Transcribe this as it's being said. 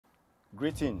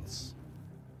Greetings.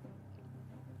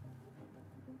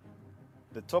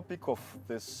 The topic of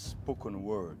this spoken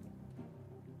word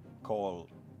called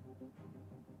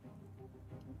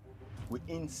 "We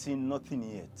ain't seen nothing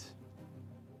yet"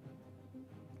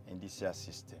 in this year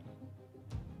system.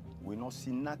 We not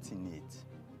see nothing yet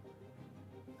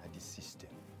at this system.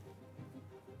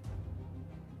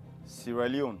 Sierra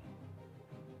Leone,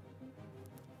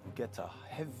 we get a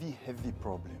heavy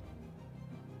problem.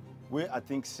 Where I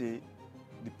think say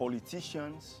the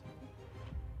politicians,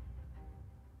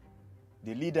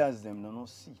 the leaders them do not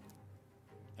see.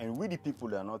 And we the people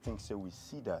that not think say we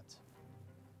see that.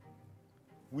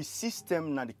 We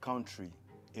system na the country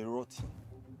a rotten.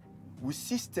 We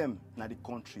system na the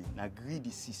country na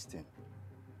greedy system.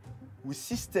 We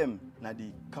system na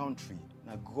the country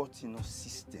na gluttonous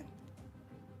system.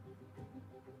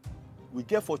 We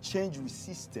get for change with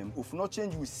system. If not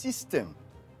change with system,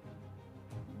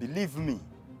 believe me,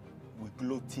 we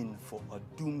glutton for a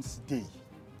doomsday.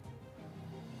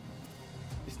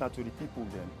 It's not to the people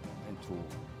then and to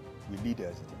we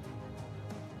leaders then.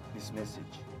 This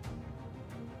message.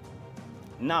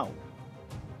 Now,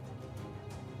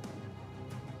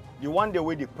 the one day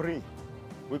where they pray,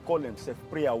 we call themselves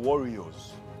prayer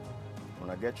warriors.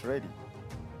 Wanna get ready.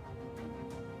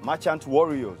 Merchant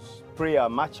warriors, prayer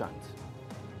merchant.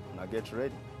 Wanna get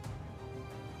ready.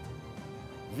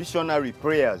 Visionary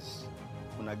prayers.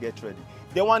 Wanna get ready.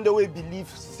 The one day we believe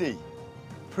say,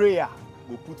 prayer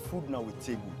will put food now with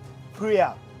table.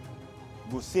 Prayer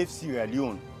will save Sierra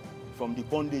Leone from the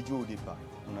bondage of the back.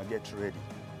 Wanna get ready.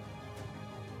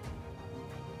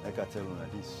 Like I tell you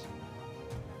like this.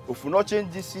 If we not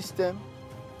change this system,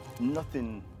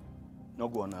 nothing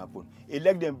not gonna happen.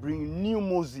 Elect them bring new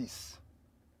Moses.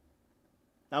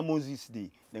 Now Moses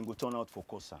Day, then go turn out for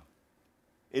Kosa.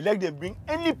 Elect them bring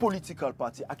any political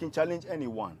party. I can challenge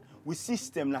anyone. We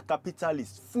system na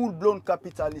capitalist, full-blown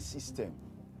capitalist system.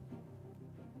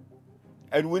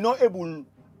 And we're not able to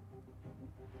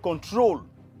control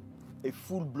a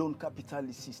full-blown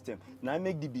capitalist system. Now I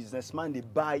make the businessman they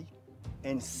buy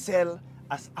and sell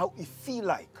as how it feel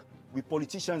like. We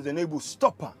politicians they're not able to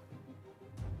stop them.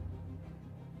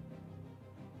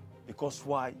 Because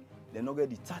why? They not get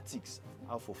the tactics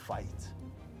how to fight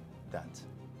that.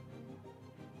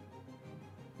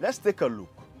 Let's take a look.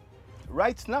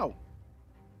 Right now,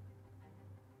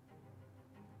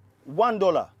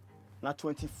 $1 now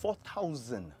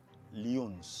 24,000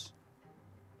 leones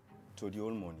to the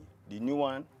old money. The new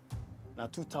one now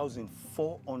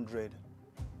 2,400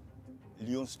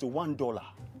 leones to $1.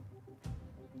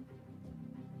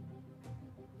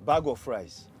 Bag of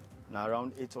rice now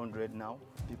around 800 now.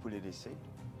 People they say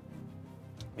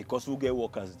because we get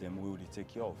workers them we will take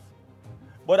care of.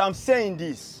 But I'm saying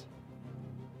this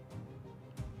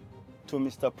to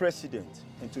Mr. President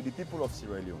and to the people of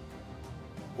Sierra Leone.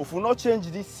 If we not change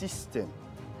this system,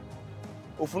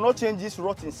 if we not change this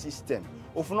rotten system,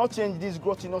 if we not change this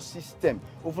gluttonous system,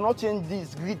 if we not change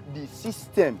this greedy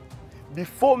system,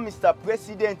 before Mr.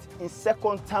 President in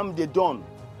second term they done,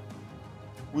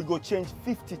 we go change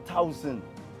 50,000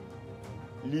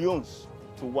 leones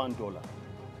to $1.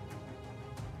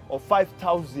 Or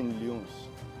 5,000 leones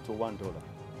to $1.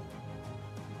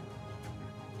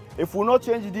 If we not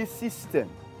change this system,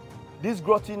 this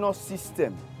gluttonous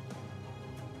system,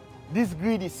 this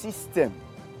greedy system,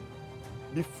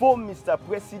 before Mr.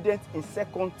 President in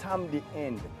second term the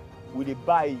end, we dey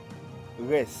buy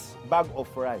rice, bag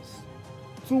of rice,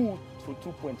 2 to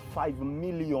 2.5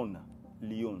 million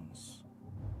leones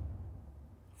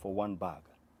for one bag.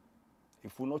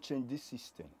 If we not change this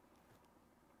system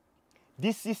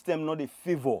not a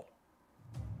favor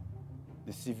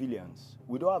the civilians.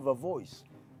 We don't have a voice.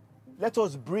 Let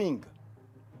us bring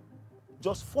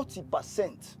just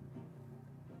 40%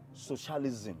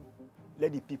 socialism.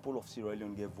 Let the people of Sierra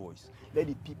Leone get voice. Let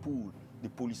the people, the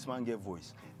policeman get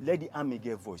voice. Let the army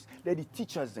get voice. Let the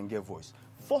teachers then get voice.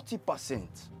 40%.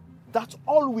 That's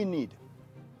all we need.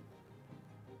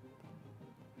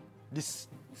 This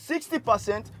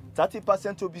 60%,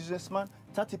 30% to businessmen,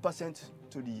 30%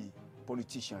 to the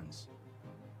politicians.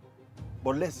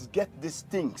 But let's get these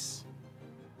things.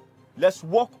 Let's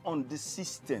work on the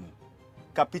system.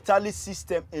 Capitalist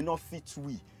system enough fit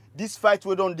we. This fight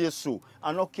we don't do so.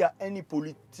 I don't care any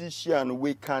politician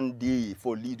we can do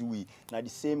for lead we. Now the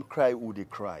same cry would they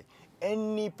cry.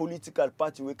 Any political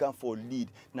party we can for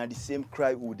lead. Now the same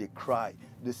cry would they cry.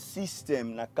 The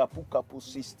system, na kapu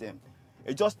system.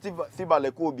 It just feel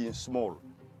like we being small.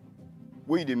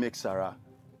 Where they make Sarah.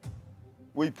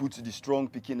 Where you put the strong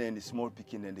picking and the small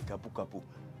picking and the kapu.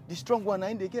 The strong one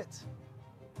ain't they get.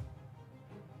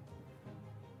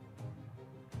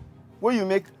 Where you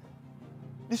make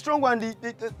The strong one,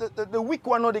 the weak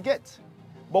one, not they get.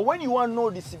 But when you want to know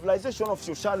the civilization of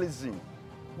socialism,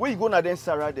 where you go and then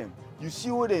surround them, you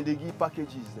see what they give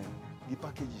packages them, give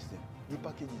packages them, give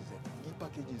packages them, give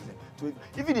packages them. So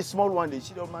even the small one, they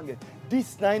see the man get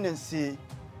this line and say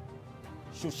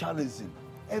socialism.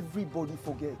 Everybody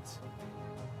forget.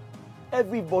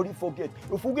 Everybody forget.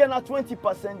 If we get now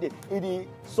 20%, it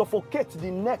suffocate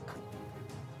the neck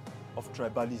of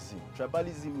tribalism.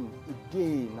 Tribalism, a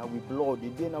day now we blood, a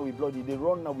day now we blood, they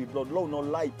run now we blood. Law no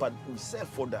lie, but we sell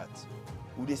for that.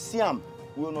 We dey see them,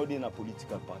 we are not in a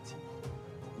political party.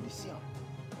 We dey see them.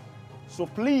 So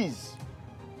please,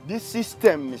 this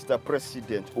system, Mr.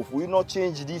 President, if we not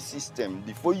change this system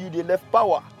before you they left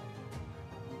power,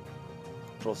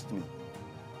 trust me,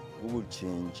 we will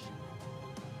change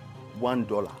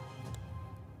 $1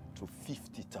 to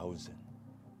 50,000.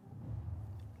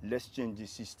 Let's change the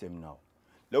system now.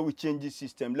 Let we change the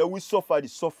system. Let we suffer the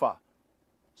suffer.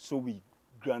 So we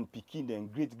grand picking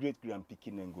and great grand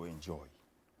picking and go enjoy.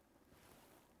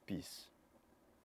 Peace.